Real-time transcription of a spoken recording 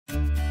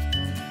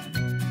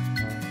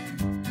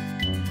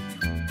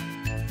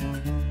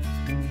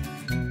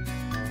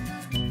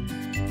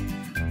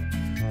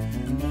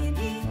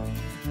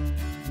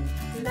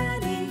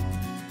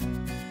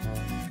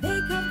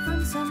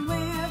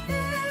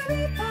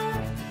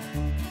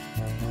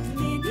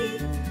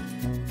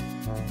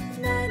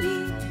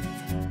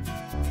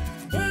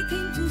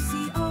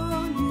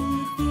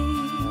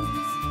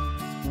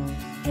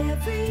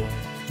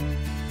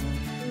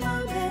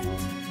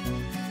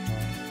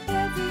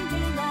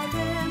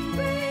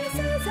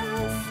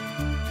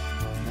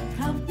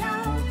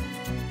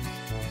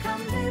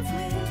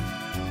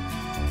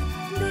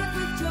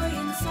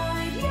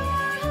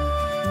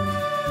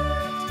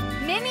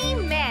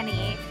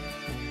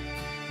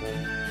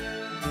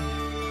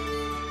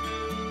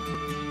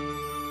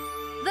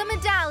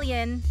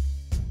Medallion.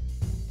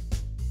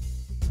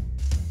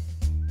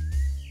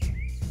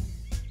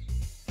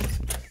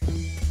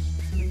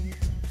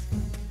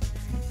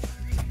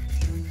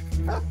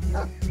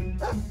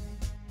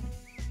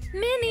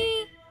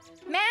 Minnie!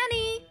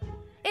 Manny!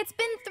 It's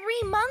been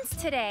 3 months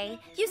today.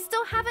 You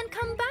still haven't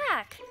come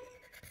back.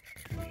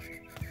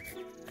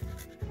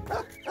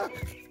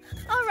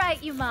 All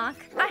right, you mock.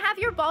 I have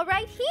your ball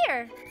right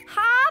here.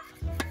 Hop!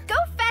 Go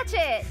fetch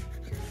it!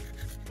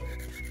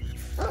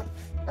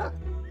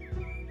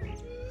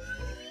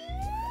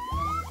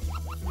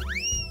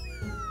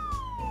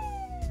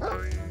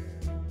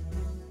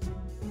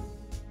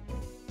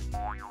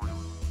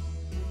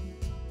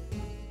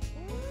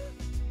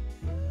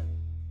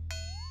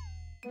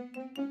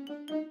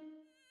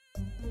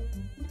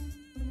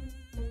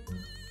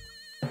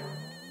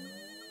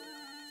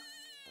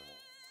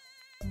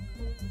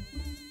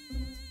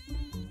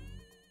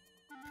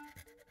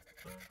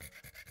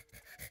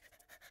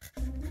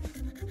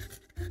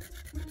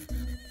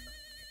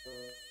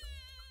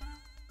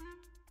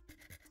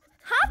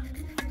 Hop!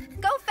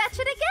 Go fetch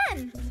it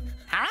again!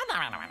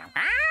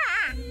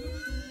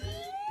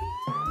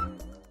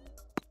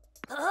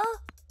 Huh?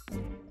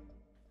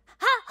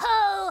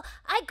 Ha-ho!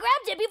 I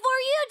grabbed it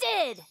before you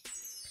did!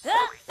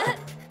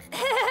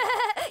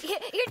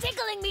 You're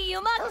tickling me,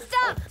 you muck!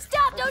 Stop!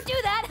 Stop! Don't do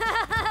that!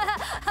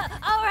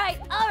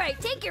 All right,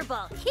 take your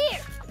ball.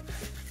 Here!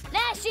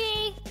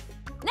 Nashi!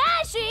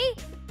 Nashi!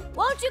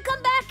 Won't you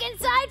come back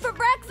inside for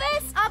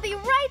breakfast? I'll be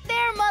right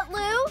there,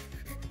 Mutlu.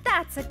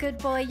 That's a good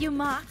boy, you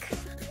mock.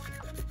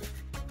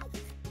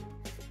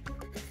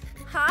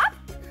 Hop?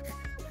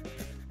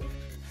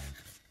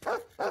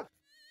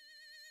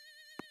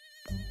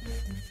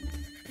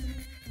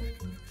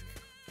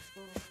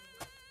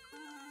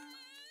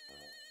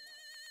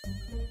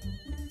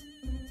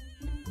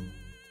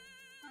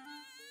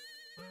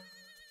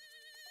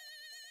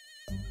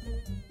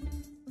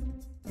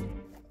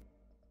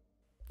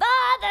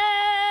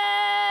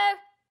 Father!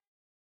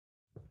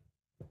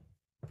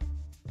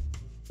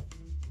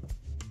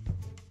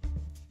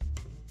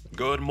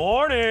 Good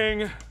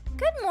morning.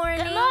 Good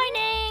morning. Good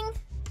morning!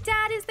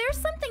 Dad, is there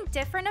something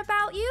different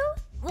about you?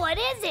 What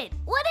is it?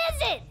 What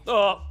is it?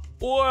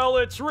 Well,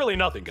 it's really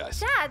nothing, guys.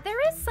 Dad, there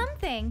is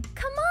something.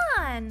 Come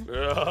on.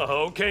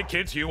 Okay,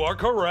 kids, you are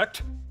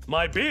correct.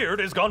 My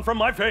beard is gone from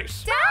my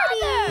face.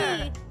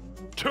 Daddy!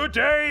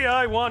 Today,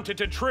 I wanted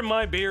to trim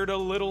my beard a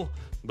little,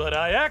 but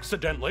I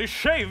accidentally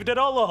shaved it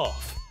all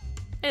off.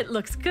 It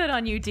looks good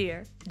on you,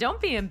 dear.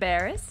 Don't be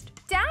embarrassed.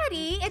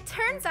 Daddy, it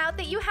turns out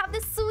that you have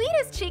the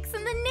sweetest cheeks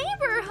in the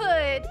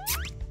neighborhood.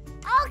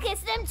 I'll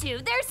kiss them too.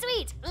 They're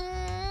sweet.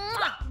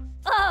 Mwah!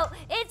 Oh,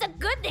 it's a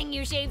good thing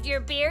you shaved your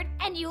beard,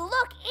 and you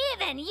look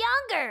even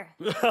younger.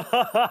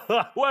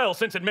 Well,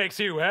 since it makes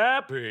you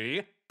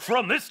happy,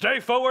 from this day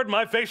forward,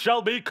 my face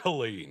shall be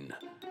clean.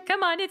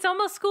 Come on, it's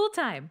almost school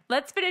time.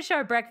 Let's finish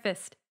our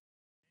breakfast.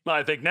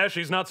 I think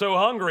Neshe's not so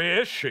hungry,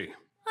 is she?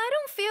 I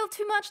don't feel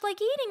too much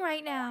like eating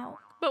right now.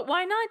 But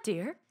why not,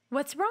 dear?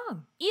 What's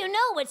wrong? You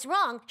know what's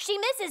wrong. She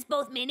misses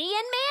both Minnie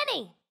and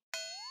Manny.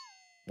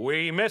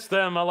 We miss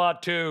them a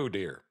lot too,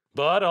 dear.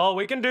 But all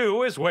we can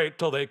do is wait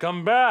till they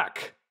come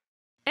back.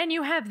 And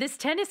you have this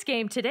tennis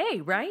game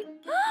today, right?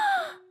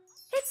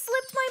 It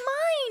slipped my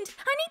mind.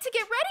 I need to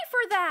get ready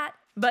for that.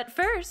 But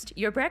first,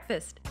 your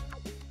breakfast.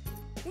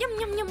 Yum,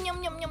 yum, yum,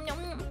 yum, yum, yum,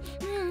 yum.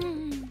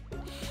 Mm.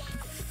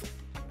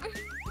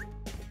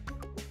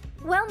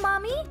 Well,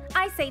 Mommy,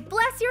 I say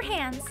bless your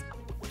hands.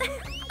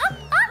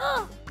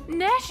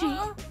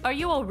 Neşe, are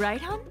you all right,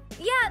 hon?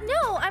 Yeah,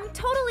 no, I'm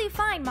totally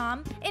fine,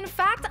 Mom. In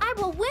fact, I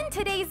will win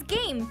today's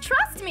game.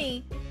 Trust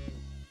me.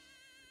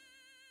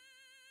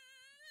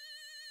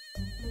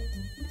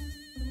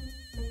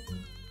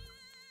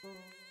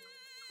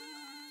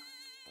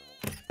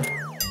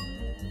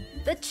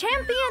 The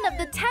champion of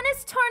the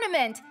tennis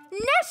tournament,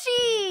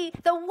 Neşe,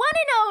 the one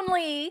and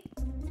only.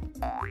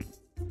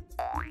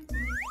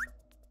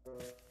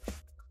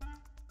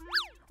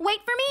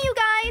 Wait for me, you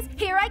guys.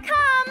 Here I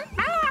come.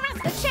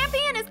 The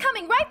champion is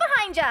coming right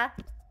behind ya.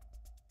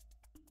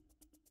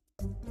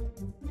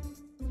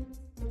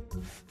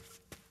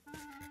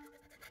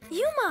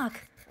 Yumok,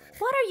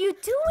 what are you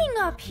doing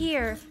up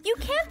here? You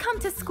can't come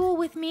to school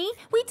with me.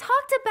 We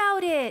talked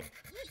about it.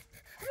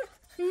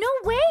 No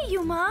way,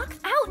 Yumok.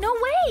 Out, no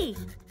way.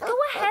 Go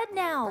ahead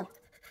now.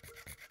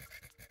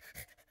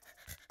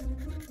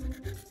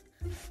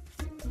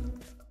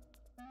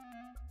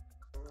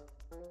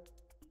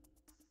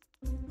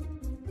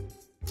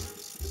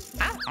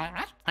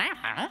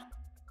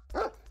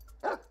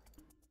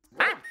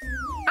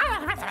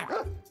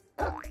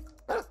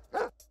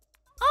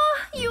 Oh,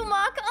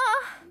 Yumok,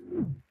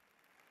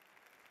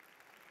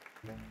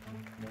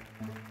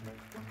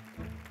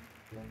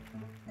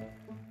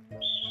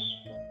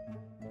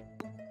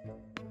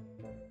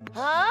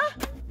 Huh?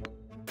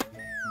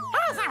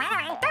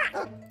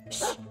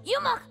 Shh!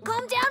 Yuma,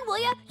 calm down, will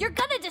ya? You're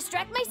gonna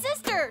distract my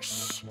sister.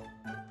 Shh!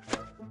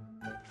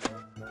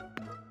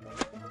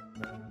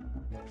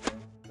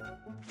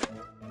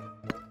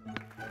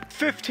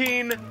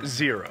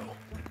 $15-0.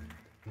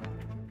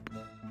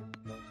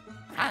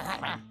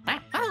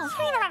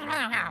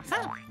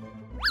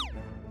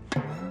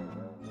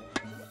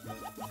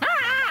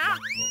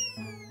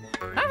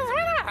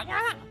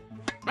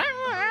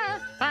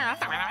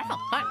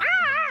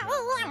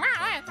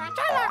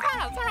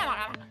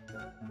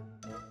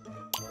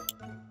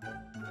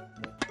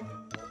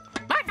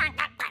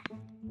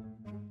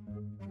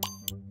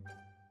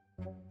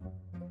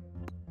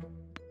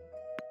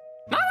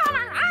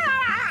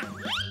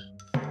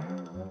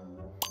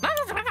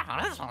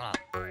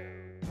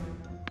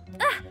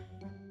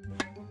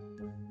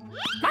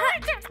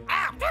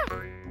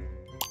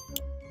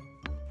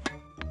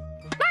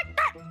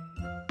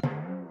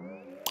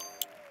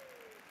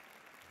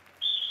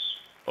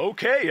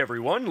 Okay,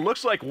 everyone,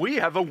 looks like we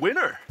have a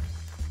winner.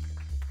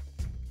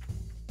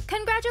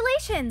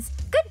 Congratulations!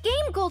 Good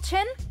game,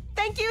 Gulchin!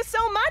 Thank you so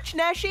much,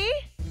 Neşe.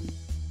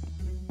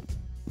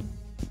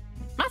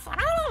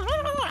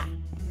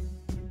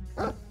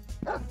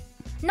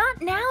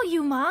 Not now,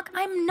 Yumak.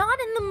 I'm not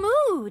in the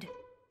mood.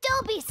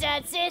 Don't be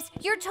sad, sis.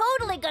 You're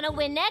totally gonna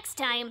win next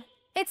time.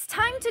 It's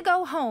time to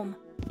go home.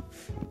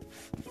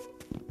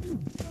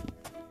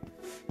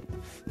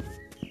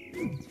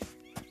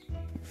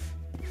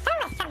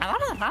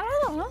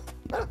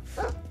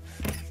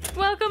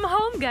 Welcome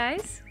home,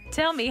 guys.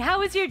 Tell me, how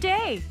was your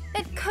day?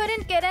 It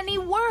couldn't get any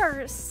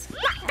worse.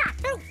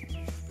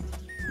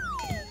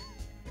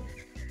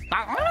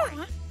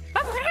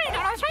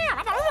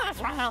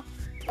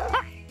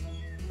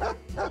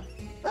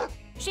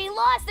 She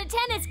lost the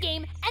tennis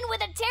game, and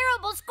with a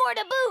terrible score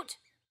to boot.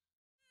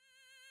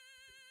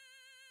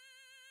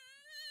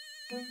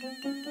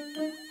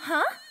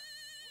 Huh?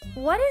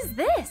 What is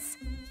this?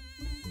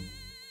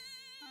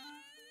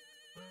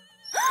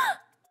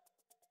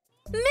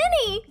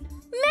 Minnie!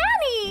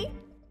 Manny!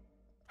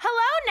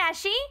 Hello,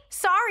 Neşe.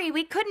 Sorry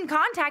we couldn't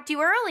contact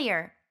you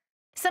earlier.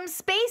 Some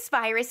space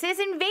viruses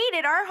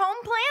invaded our home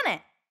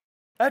planet.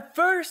 At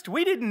first,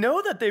 we didn't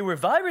know that they were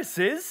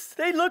viruses.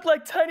 They looked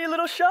like tiny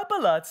little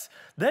shapalots.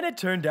 Then it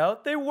turned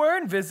out they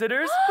weren't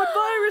visitors, but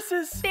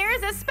viruses.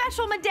 There's a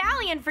special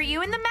medallion for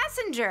you in the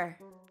messenger.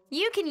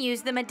 You can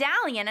use the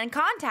medallion and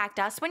contact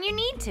us when you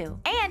need to.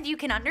 And you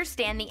can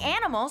understand the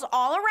animals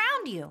all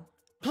around you.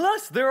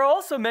 Plus, there are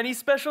also many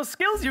special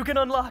skills you can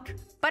unlock.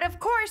 But of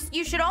course,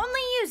 you should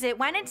only use it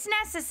when it's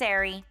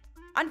necessary.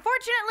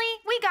 Unfortunately,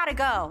 we gotta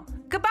go.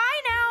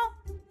 Goodbye now.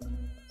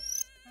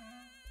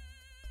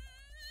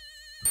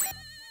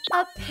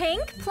 A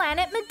pink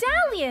planet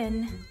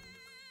medallion.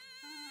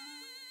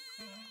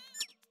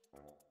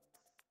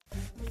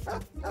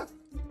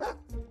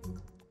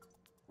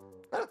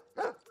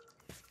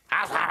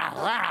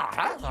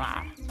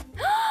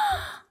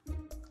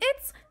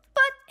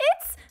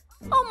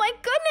 Oh my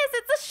goodness,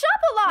 it's a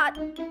shapalot!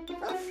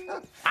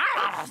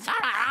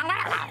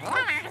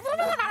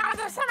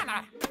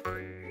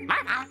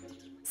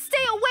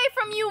 Stay away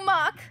from you,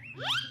 Muck!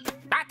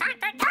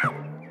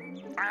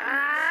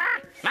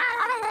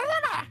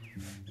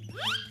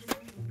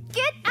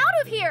 Get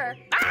out of here!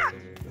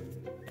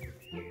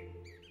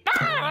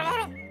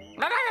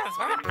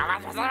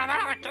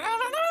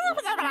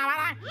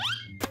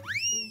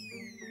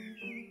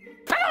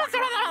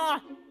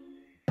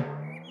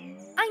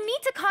 I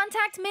need to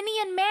contact Minnie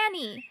and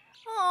Manny.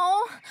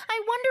 Oh, I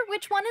wonder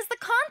which one is the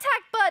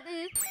contact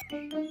button.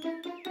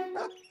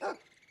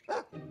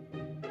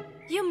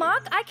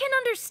 Yumak, I can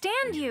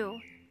understand you.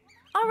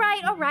 All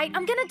right,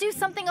 I'm gonna do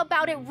something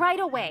about it right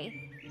away.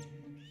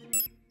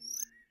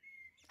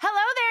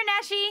 Hello there,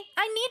 Neşe.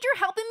 I need your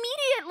help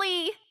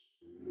immediately.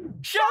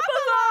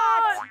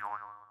 Shapalot!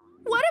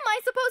 What am I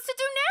supposed to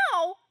do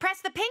now?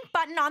 Press the pink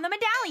button on the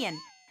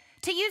medallion.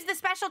 To use the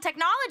special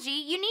technology,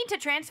 you need to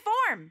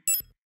transform.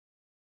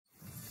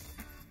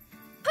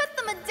 Put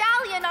the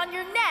medallion on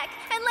your neck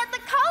and let the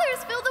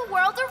colors fill the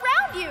world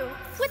around you.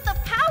 With the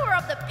power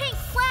of the pink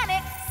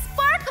planet,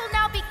 sparkle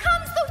now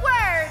becomes the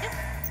word.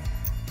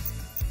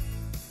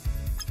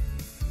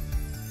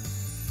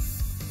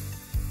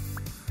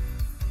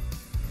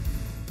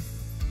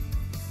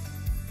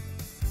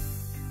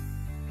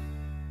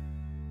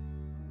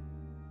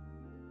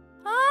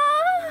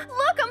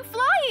 Look, I'm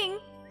flying.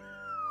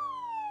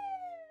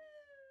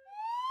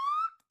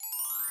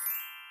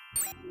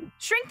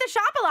 Shrink the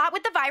shapalot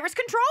with the virus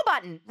control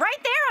button,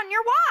 right there on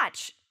your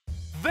watch.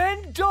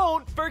 Then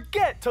don't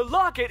forget to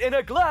lock it in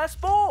a glass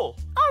bowl.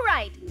 All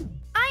right,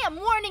 I am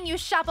warning you,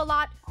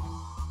 Shapalot.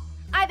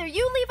 Either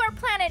you leave our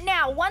planet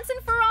now once and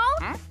for all,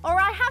 or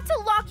I have to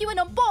lock you in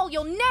a bowl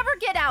you'll never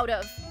get out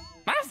of.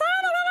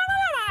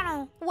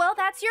 Well,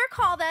 that's your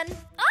call then.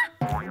 Ah!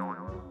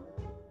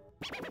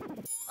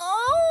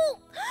 Oh!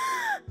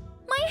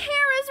 My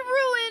hair is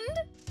ruined.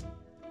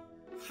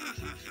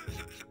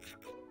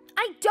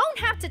 I don't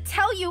have to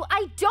tell you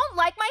I don't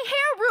like my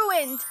hair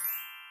ruined.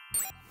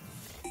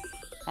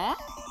 I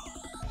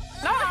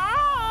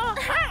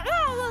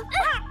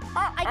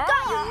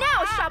got you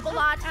now,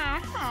 Shapalot.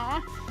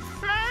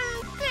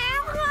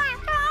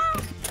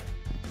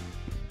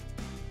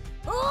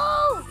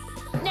 Ooh!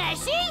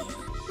 Neşe?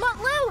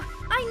 Mutlu,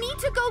 I need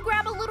to go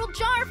grab a little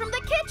jar from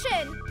the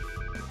kitchen.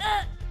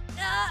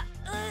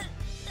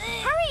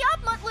 Hurry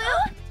up, Mutlu.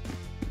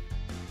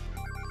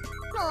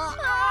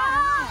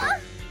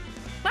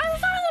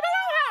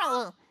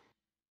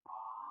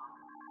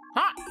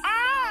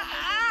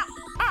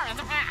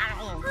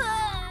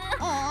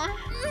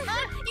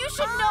 You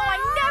should know I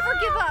never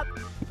give up.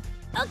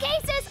 Okay,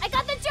 sis, I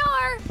got the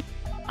jar.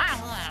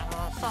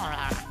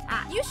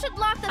 You should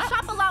lock the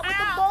Shapalot with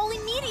the bowl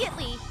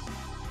immediately.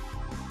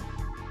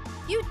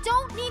 You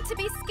don't need to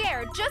be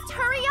scared. Just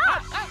hurry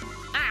up.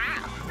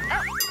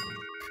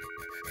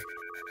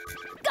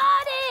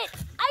 Got it!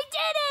 I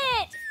did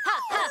it! Ha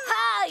ha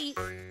ha!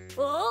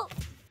 Oh,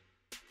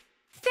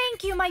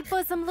 Thank you, my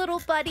bosom little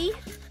buddy.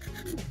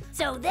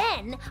 So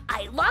then,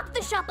 I locked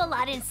the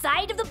Shop-a-Lot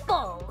inside of the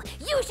bowl.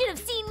 You should have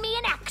seen me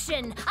in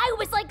action. I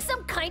was like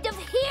some kind of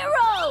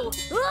hero.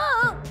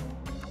 Oh!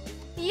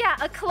 Yeah,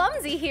 a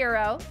clumsy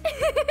hero.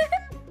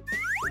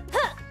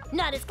 Huh,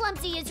 not as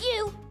clumsy as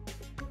you.